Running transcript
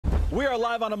We are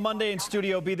live on a Monday in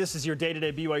Studio B. This is your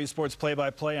day-to-day BYU Sports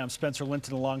play-by-play. I'm Spencer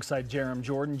Linton alongside Jerem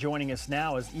Jordan. Joining us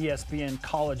now is ESPN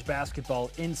college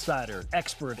basketball insider,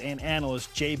 expert, and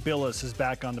analyst Jay Bilas is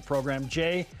back on the program.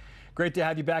 Jay, great to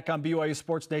have you back on BYU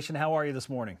Sports Nation. How are you this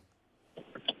morning?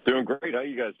 Doing great. How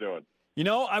you guys doing? You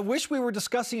know, I wish we were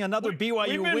discussing another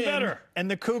BYU win, better. And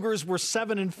the Cougars were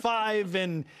 7-5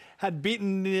 and had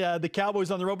beaten the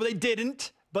Cowboys on the road, but they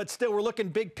didn't. But still, we're looking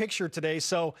big picture today.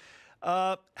 So,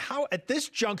 how at this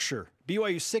juncture,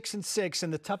 BYU 6-6 in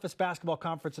the toughest basketball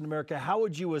conference in America, how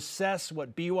would you assess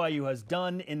what BYU has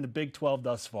done in the Big 12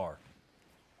 thus far?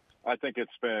 I think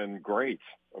it's been great.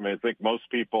 I mean, I think most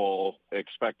people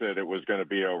expected it was going to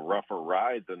be a rougher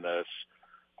ride than this,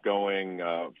 going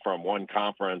from one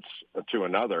conference to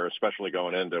another, especially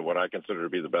going into what I consider to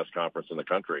be the best conference in the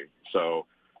country. So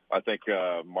I think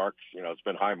it's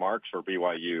been high marks for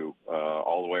BYU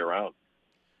all the way around.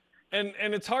 And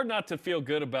it's hard not to feel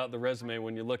good about the resume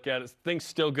when you look at it. Things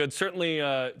still good. Certainly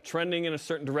trending in a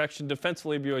certain direction.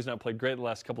 Defensively, BYU's not played great the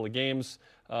last couple of games.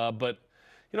 But,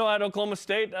 you know, at Oklahoma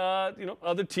State,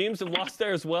 other teams have lost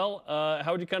there as well.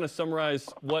 How would you kind of summarize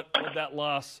what that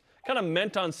loss kind of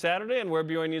meant on Saturday and where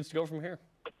BYU needs to go from here?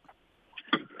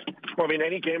 Well, I mean,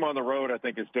 any game on the road I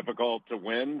think is difficult to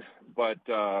win. But,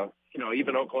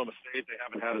 even Oklahoma State, they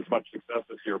haven't had as much success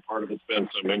this year. Part of it's been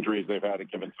some injuries they've had at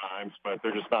given times, but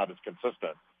they're just not as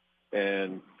consistent.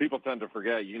 And people tend to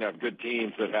forget you can have good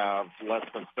teams that have less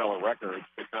than stellar records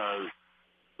because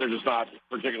they're just not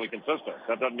particularly consistent.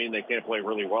 That doesn't mean they can't play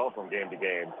really well from game to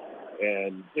game.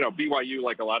 And, BYU,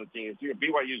 like a lot of teams,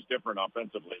 BYU's different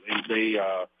offensively. They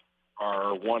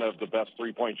are one of the best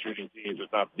three-point shooting teams,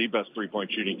 if not the best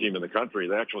three-point shooting team in the country.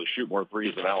 They actually shoot more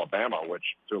threes than Alabama, which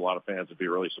to a lot of fans would be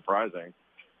really surprising.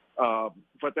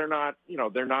 But they're not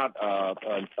a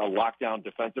lockdown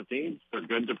defensive team. They're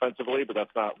good defensively, but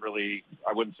that's not really,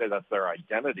 I wouldn't say that's their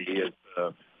identity, is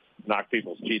to knock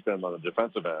people's teeth in on the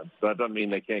defensive end. So that doesn't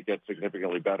mean they can't get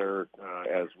significantly better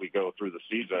as we go through the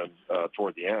season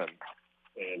toward the end.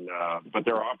 But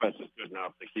their offense is good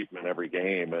enough to keep them in every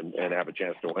game and have a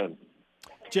chance to win.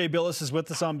 Jay Bilas is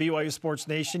with us on BYU Sports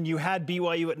Nation. You had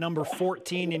BYU at number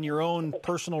 14 in your own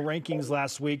personal rankings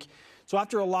last week. So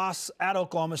after a loss at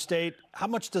Oklahoma State, how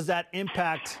much does that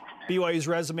impact BYU's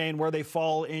resume and where they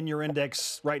fall in your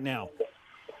index right now?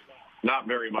 Not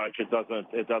very much. It doesn't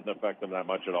affect them that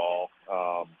much at all.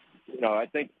 I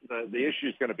think the issue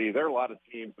is going to be there are a lot of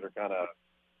teams that are kind of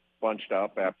bunched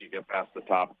up after you get past the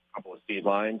top couple of seed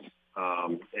lines,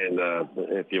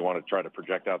 if you want to try to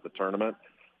project out the tournament.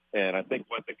 And I think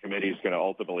what the committee is going to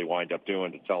ultimately wind up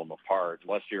doing to tell them apart,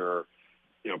 unless you're,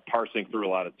 parsing through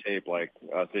a lot of tape like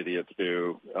us idiots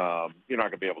do, you're not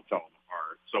going to be able to tell them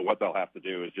apart. So what they'll have to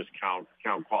do is just count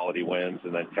quality wins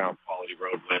and then count quality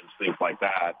road wins, things like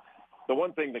that. The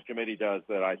one thing the committee does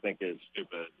that I think is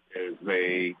stupid is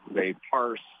they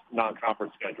parse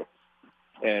non-conference schedules.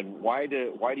 And why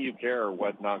do you care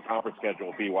what non-conference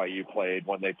schedule BYU played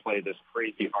when they play this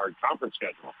crazy hard conference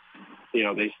schedule?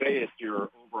 They say it's your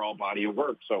overall body of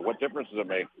work. So what difference does it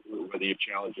make whether you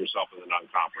challenge yourself in the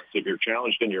non-conference? If you're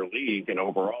challenged in your league and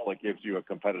overall it gives you a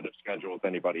competitive schedule with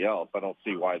anybody else, I don't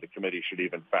see why the committee should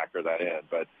even factor that in.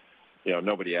 But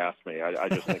nobody asked me. I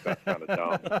just think that's kind of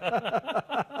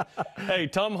dumb. Hey,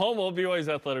 Tom Homo, BYU's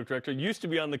athletic director, used to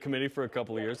be on the committee for a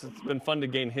couple of years. It's been fun to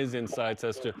gain his insights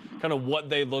as to kind of what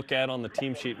they look at on the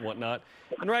team sheet and whatnot.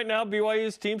 And right now,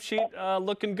 BYU's team sheet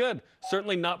looking good.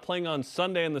 Certainly not playing on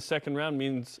Sunday in the second round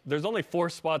means there's only 4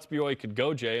 spots BYU could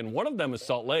go, Jay, and one of them is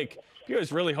Salt Lake.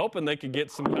 BYU's really hoping they could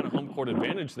get some kind of home court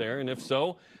advantage there, and if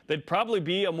so, they'd probably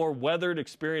be a more weathered,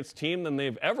 experienced team than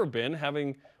they've ever been,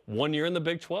 having 1 year in the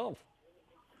Big 12.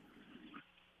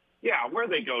 Yeah, where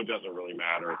they go doesn't really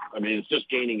matter. I mean, it's just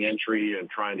gaining entry and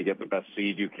trying to get the best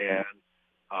seed you can,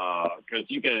 because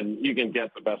you can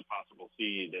get the best possible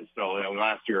seed. And so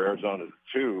last year Arizona's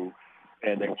 2,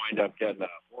 and they wind up getting a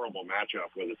horrible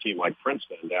matchup with a team like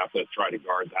Princeton. They have to try to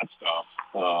guard that stuff,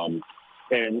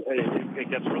 and it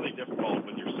gets really difficult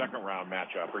with your second round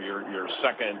matchup or your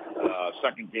second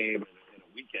game in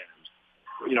a weekend.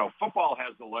 Football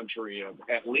has the luxury of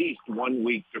at least 1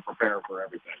 week to prepare for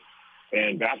everything.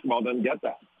 And basketball doesn't get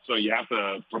that. So you have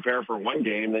to prepare for one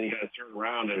game, then you got to turn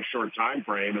around in a short time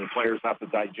frame, and the players have to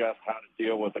digest how to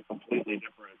deal with a completely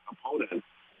different opponent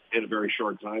in a very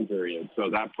short time period. So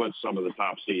that puts some of the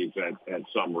top seeds at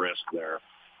some risk there.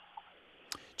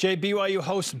 Jay, BYU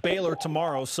hosts Baylor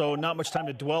tomorrow, so not much time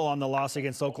to dwell on the loss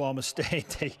against Oklahoma State.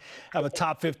 They have a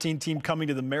top 15 team coming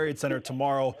to the Marriott Center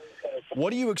tomorrow.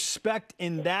 What do you expect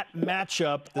in that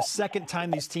matchup, the second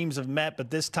time these teams have met, but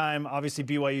this time, obviously,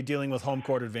 BYU dealing with home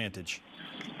court advantage?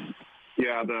 Yeah,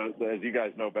 Yeah, as you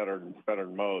guys know better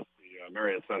than most, the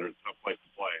Marriott Center is a tough place to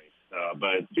play.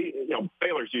 But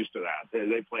Baylor's used to that.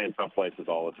 They play in tough places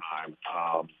all the time.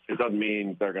 It doesn't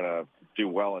mean they're going to do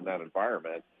well in that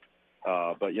environment.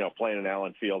 But playing in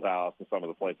Allen Fieldhouse and some of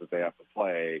the places they have to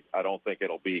play, I don't think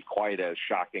it'll be quite as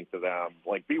shocking to them.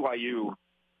 Like BYU,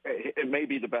 it may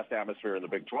be the best atmosphere in the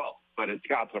Big 12, but it's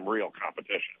got some real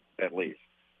competition at least.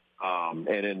 And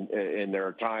in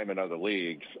their time in other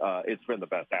leagues, it's been the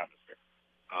best atmosphere.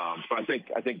 So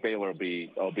I think Baylor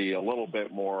will be a little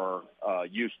bit more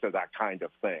used to that kind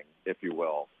of thing, if you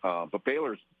will. But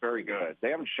Baylor's very good. They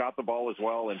haven't shot the ball as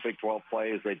well in Big 12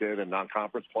 play as they did in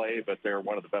non-conference play, but they're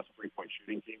one of the best three-point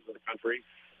shooting teams in the country.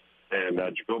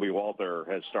 And Jacoby Walter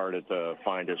has started to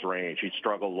find his range. He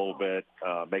struggled a little bit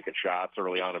making shots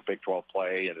early on in Big 12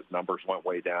 play, and his numbers went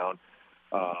way down.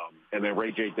 And then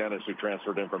Ray J. Dennis, who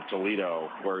transferred in from Toledo,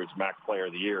 where he's MAC Player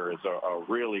of the Year, is a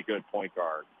really good point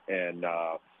guard. And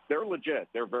they're legit.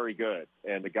 They're very good.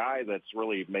 And the guy that's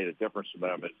really made a difference for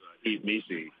them is Yves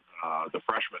Misi, the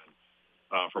freshman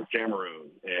from Cameroon.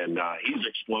 And he's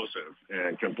explosive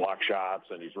and can block shots,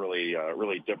 and he's really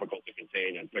difficult to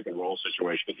contain in pick-and-roll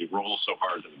situations because he rolls so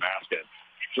hard to the basket.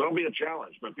 So it'll be a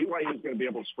challenge, but BYU is going to be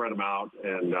able to spread them out,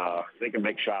 and they can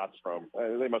make shots from.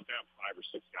 They must have 5 or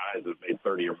 6 guys that have made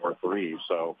 30 or more threes.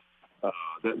 So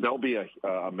there'll be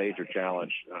a major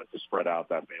challenge to spread out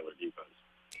that Baylor defense.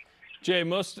 Jay,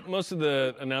 most of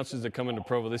the announcers that come into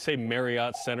Provo, they say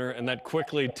Marriott Center, and that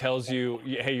quickly tells you,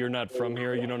 hey, you're not from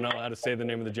here. You don't know how to say the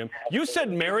name of the gym. You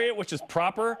said Marriott, which is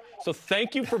proper, so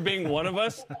thank you for being one of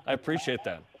us. I appreciate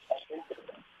that.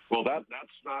 Well, that's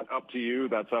not up to you.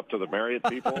 That's up to the Marriott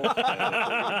people.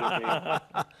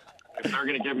 If they're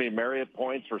going to give me Marriott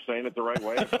points for saying it the right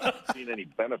way, I haven't seen any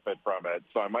benefit from it,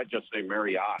 so I might just say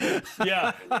Marriott.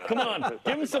 Yeah, come on.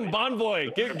 Give him some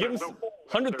Bonvoy. Give him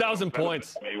 100,000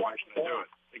 points. Why should I do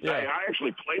it? Yeah. I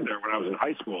actually played there when I was in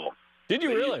high school. Did you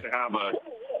really?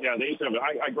 They used to have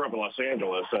I grew up in Los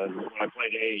Angeles, and when I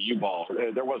played AAU ball,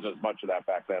 there wasn't as much of that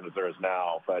back then as there is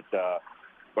now,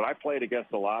 but I played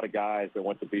against a lot of guys that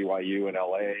went to BYU in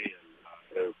LA,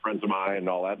 and friends of mine and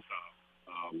all that stuff.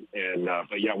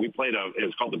 But yeah, we played it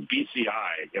was called the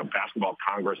BCI, Basketball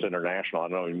Congress International. I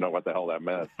don't even know what the hell that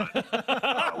meant.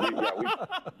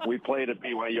 We played at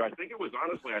BYU. I think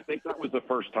that was the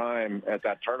first time at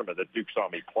that tournament that Duke saw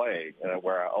me play,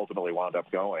 where I ultimately wound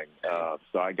up going.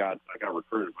 So I got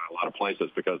recruited by a lot of places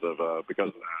because of that.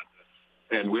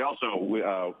 And we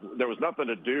also there was nothing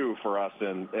to do for us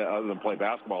other than play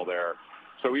basketball there.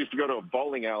 So we used to go to a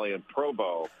bowling alley in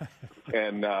Provo,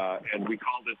 and we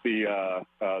called it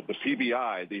the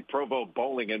PBI, the Provo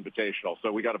Bowling Invitational.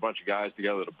 So we got a bunch of guys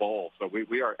together to bowl. So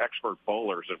we are expert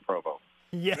bowlers in Provo.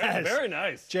 Yes. Very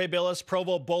nice. Jay Bilas,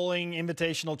 Provo Bowling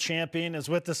Invitational champion, is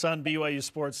with us on BYU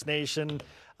Sports Nation.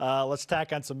 Let's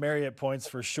tack on some Marriott points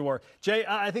for sure. Jay,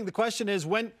 I think the question is,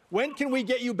 when can we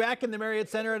get you back in the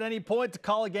Marriott Center at any point to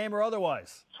call a game or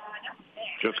otherwise?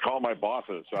 Just call my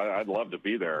bosses. I'd love to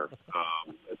be there.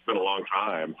 It's been a long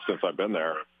time since I've been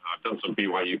there. I've done some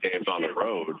BYU games on the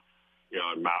road,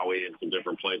 in Maui and some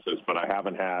different places, but I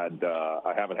haven't had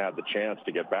the chance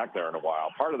to get back there in a while.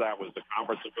 Part of that was the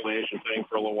conference affiliation thing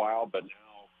for a little while, but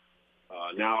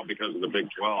now because of the Big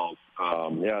 12,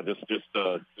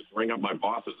 just ring up my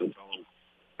bosses and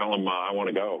tell them I want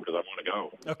to go because I want to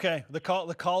go. Okay, the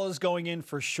call is going in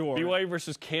for sure. BYU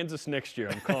versus Kansas next year.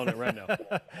 I'm calling it right now.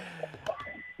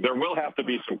 There will have to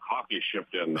be some coffee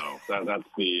shipped in, though. That's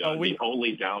the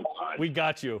only downside. We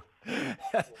got you.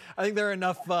 I think there are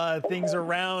enough things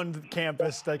around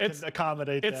campus that can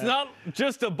accommodate that. It's not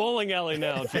just a bowling alley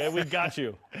now, Jay. We got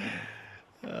you.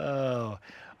 Oh.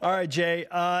 All right, Jay.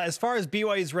 As far as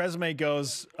BYU's resume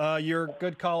goes, your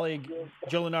good colleague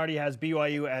Joe Lunardi has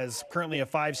BYU as currently a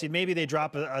 5 seed. Maybe they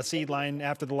drop a seed line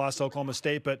after the loss to Oklahoma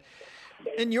State. But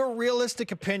in your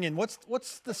realistic opinion,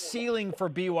 what's the ceiling for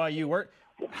BYU?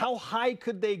 How high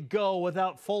could they go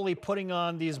without fully putting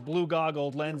on these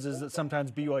blue-goggled lenses that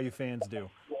sometimes BYU fans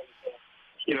do?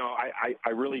 I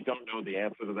really don't know the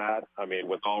answer to that. I mean,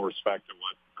 with all respect to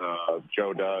what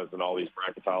Joe does and all these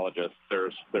bracketologists,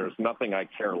 there's nothing I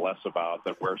care less about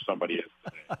than where somebody is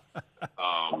today.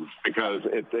 Because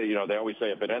they always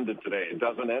say if it ended today, it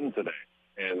doesn't end today,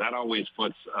 and that always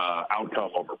puts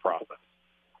outcome over process.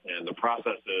 And the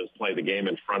process is play the game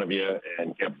in front of you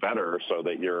and get better so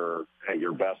that you're at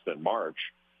your best in March.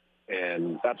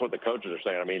 And that's what the coaches are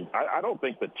saying. I mean, I don't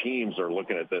think the teams are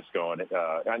looking at this going,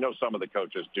 I know some of the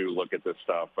coaches do look at this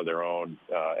stuff for their own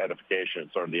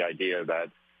edification, sort of the idea that,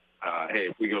 hey,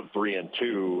 if we go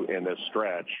 3-2 in this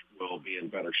stretch, we'll be in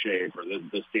better shape, or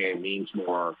this game means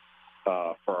more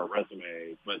for our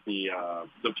resume, but the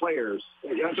players,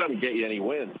 that doesn't get you any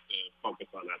wins to focus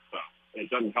on that stuff. It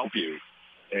doesn't help you.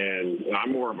 And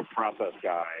I'm more of a process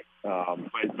guy.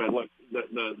 But look,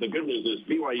 the good news is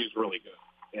BYU is really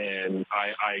good. And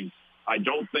I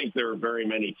don't think there are very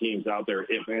many teams out there,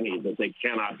 if any, that they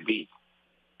cannot beat.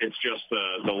 It's just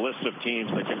the list of teams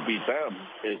that can beat them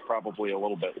is probably a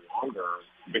little bit longer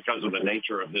because of the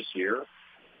nature of this year.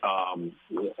 I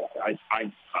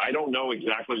don't know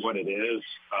exactly what it is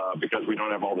because we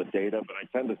don't have all the data, but I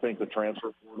tend to think the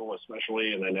transfer portal,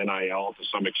 especially, and then NIL to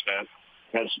some extent,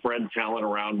 has spread talent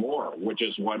around more, which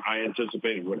is what I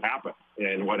anticipated would happen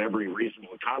and what every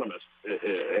reasonable economist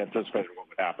anticipated what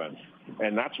would happen.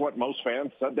 And that's what most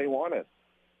fans said they wanted.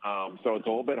 So it's a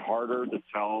little bit harder to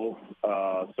tell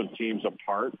some teams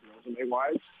apart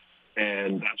resume-wise.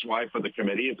 And that's why for the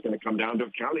committee, it's going to come down to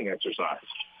a counting exercise.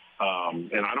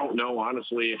 And I don't know,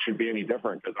 honestly, it should be any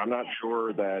different because I'm not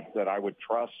sure that I would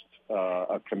trust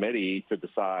a committee to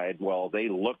decide, well, they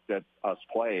looked at us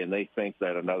play and they think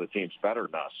that another team's better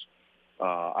than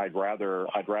us. I'd rather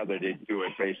they do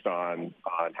it based on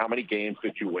how many games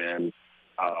did you win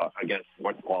against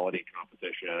what quality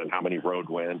competition, how many road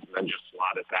wins, and then just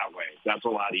slot it that way. That's a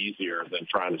lot easier than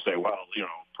trying to say, well,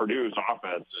 Purdue's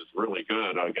offense is really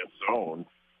good against zone.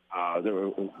 I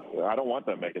don't want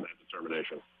them making that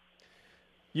determination.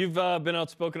 You've been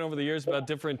outspoken over the years about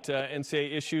different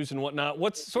NCAA issues and whatnot.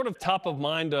 What's sort of top of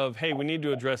mind of, hey, we need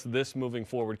to address this moving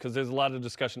forward? Because there's a lot of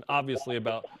discussion, obviously,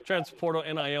 about transfer portal,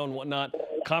 NIL, and whatnot.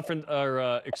 Conference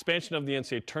or expansion of the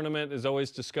NCAA tournament is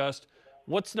always discussed.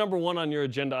 What's number one on your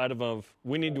agenda item of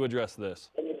we need to address this?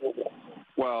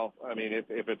 Well, I mean,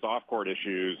 if it's off-court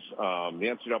issues,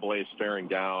 the NCAA is staring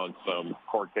down some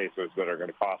court cases that are going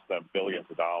to cost them billions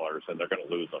of dollars, and they're going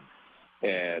to lose them.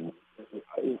 And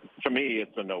to me,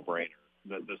 it's a no-brainer.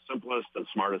 The simplest and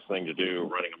smartest thing to do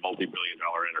running a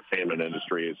multi-billion-dollar entertainment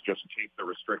industry is just take the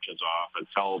restrictions off and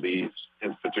tell these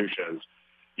institutions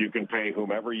you can pay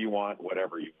whomever you want,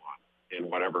 whatever you want, in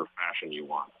whatever fashion you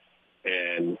want.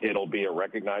 And it'll be a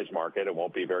recognized market. It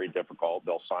won't be very difficult.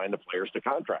 They'll sign the players to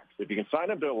contracts. If you can sign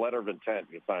them to a letter of intent,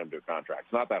 you can sign them to a contract.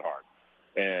 It's not that hard.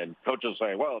 And coaches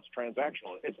say, well, it's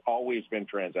transactional. It's always been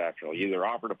transactional. You either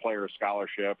offered a player a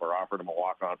scholarship or offered them a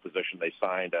walk-on position. They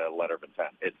signed a letter of intent.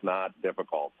 It's not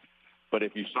difficult. But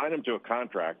if you sign them to a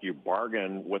contract, you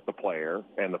bargain with the player,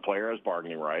 and the player has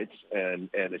bargaining rights, and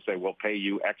they say, we'll pay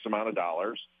you X amount of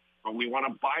dollars, but we want a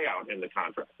buyout in the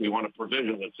contract. We want a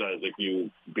provision that says if you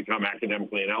become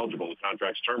academically ineligible, the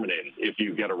contract's terminated. If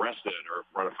you get arrested or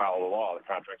run afoul of the law, the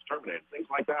contract's terminated, things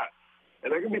like that.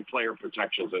 And there can be player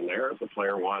protections in there. If the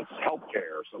player wants health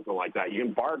care or something like that, you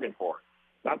can bargain for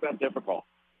it. Not that difficult.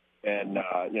 And,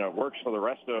 it works for the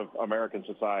rest of American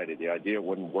society. The idea it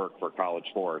wouldn't work for college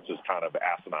sports is kind of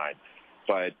asinine.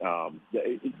 But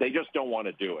they just don't want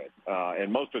to do it.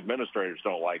 And most administrators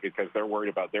don't like it because they're worried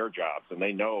about their jobs. And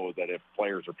they know that if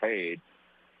players are paid,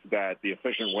 that the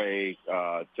efficient way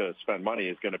to spend money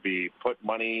is going to be put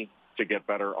money to get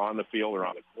better on the field or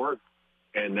on the court,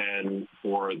 and then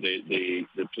for the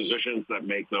positions that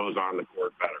make those on the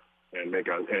court better. And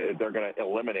they're going to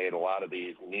eliminate a lot of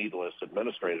these needless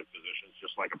administrative positions,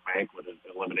 just like a bank would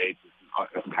eliminate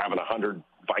having 100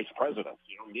 vice presidents.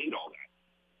 You don't need all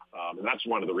that. And that's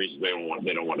one of the reasons they don't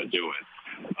want to do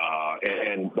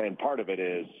it. And part of it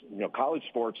is, college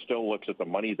sports still looks at the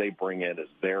money they bring in as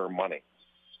their money.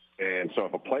 And so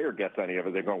if a player gets any of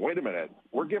it, they're going, wait a minute,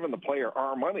 we're giving the player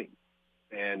our money,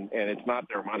 and it's not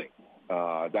their money.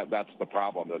 That's the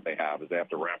problem that they have, is they have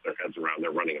to wrap their heads around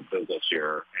they're running a business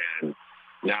here. And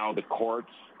now the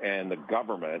courts and the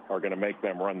government are going to make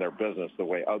them run their business the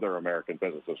way other American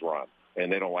businesses run.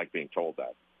 And they don't like being told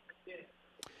that.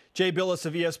 Jay Bilas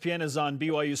of ESPN is on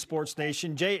BYU Sports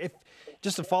Nation. Jay,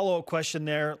 just a follow-up question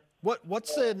there.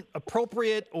 What's an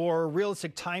appropriate or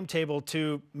realistic timetable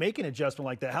to make an adjustment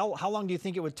like that? How long do you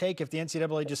think it would take if the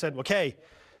NCAA just said, okay,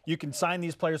 you can sign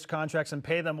these players to contracts and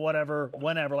pay them whatever,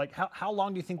 whenever? Like, how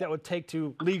long do you think that would take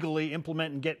to legally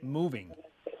implement and get moving?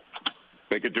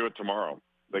 They could do it tomorrow.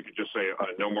 They could just say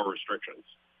no more restrictions.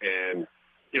 And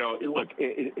look,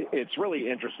 it's really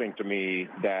interesting to me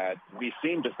that we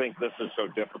seem to think this is so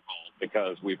difficult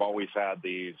because we've always had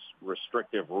these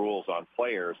restrictive rules on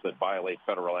players that violate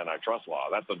federal antitrust law.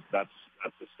 That's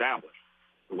established.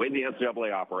 The way the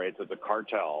NCAA operates is a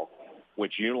cartel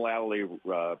which unilaterally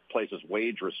places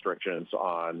wage restrictions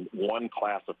on one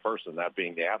class of person, that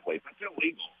being the athlete. That's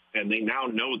illegal, and they now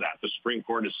know that. The Supreme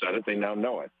Court has said it. They now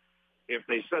know it. If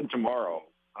they said tomorrow,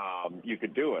 you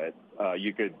could do it.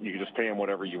 You could just pay them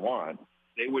whatever you want.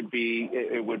 It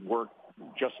would work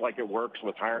just like it works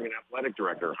with hiring an athletic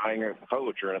director, hiring a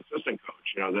coach or an assistant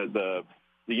coach. You know,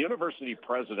 the university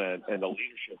president and the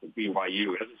leadership at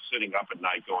BYU isn't sitting up at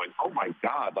night going, oh, my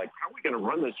God, like, how are we going to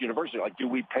run this university? Like, do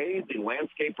we pay the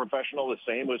landscape professional the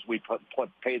same as we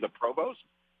pay the provost?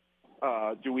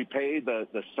 Do we pay the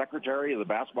secretary of the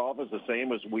basketball office the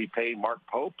same as we pay Mark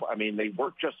Pope? I mean, they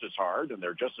work just as hard and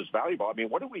they're just as valuable. I mean,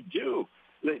 what do we do?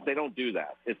 They don't do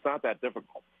that. It's not that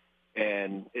difficult.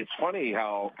 And it's funny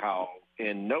how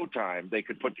in no time they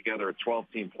could put together a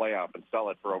 12-team playoff and sell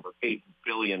it for over $8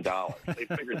 billion. They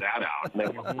figured that out, and they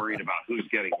weren't worried about who's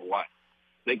getting what.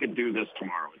 They could do this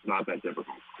tomorrow. It's not that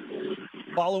difficult.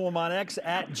 Follow him on X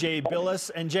at Jay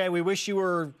Bilas. And, Jay, we wish you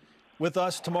were with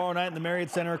us tomorrow night in the Marriott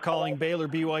Center calling Baylor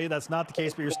BYU. That's not the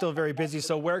case, but you're still very busy.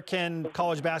 So where can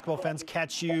college basketball fans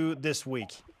catch you this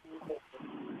week?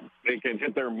 They can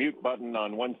hit their mute button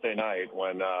on Wednesday night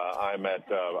when I'm at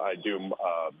I do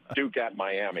Duke at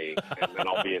Miami, and then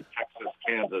I'll be in Texas,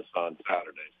 Kansas on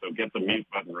Saturday. So get the mute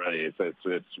button ready.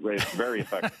 It's very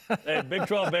effective. Hey, Big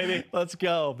 12, baby. Let's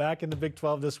go. Back in the Big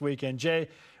 12 this weekend. Jay,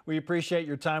 we appreciate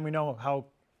your time. We know how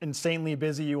insanely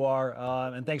busy you are,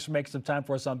 and thanks for making some time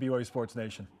for us on BYU Sports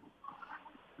Nation.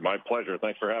 My pleasure.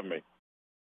 Thanks for having me.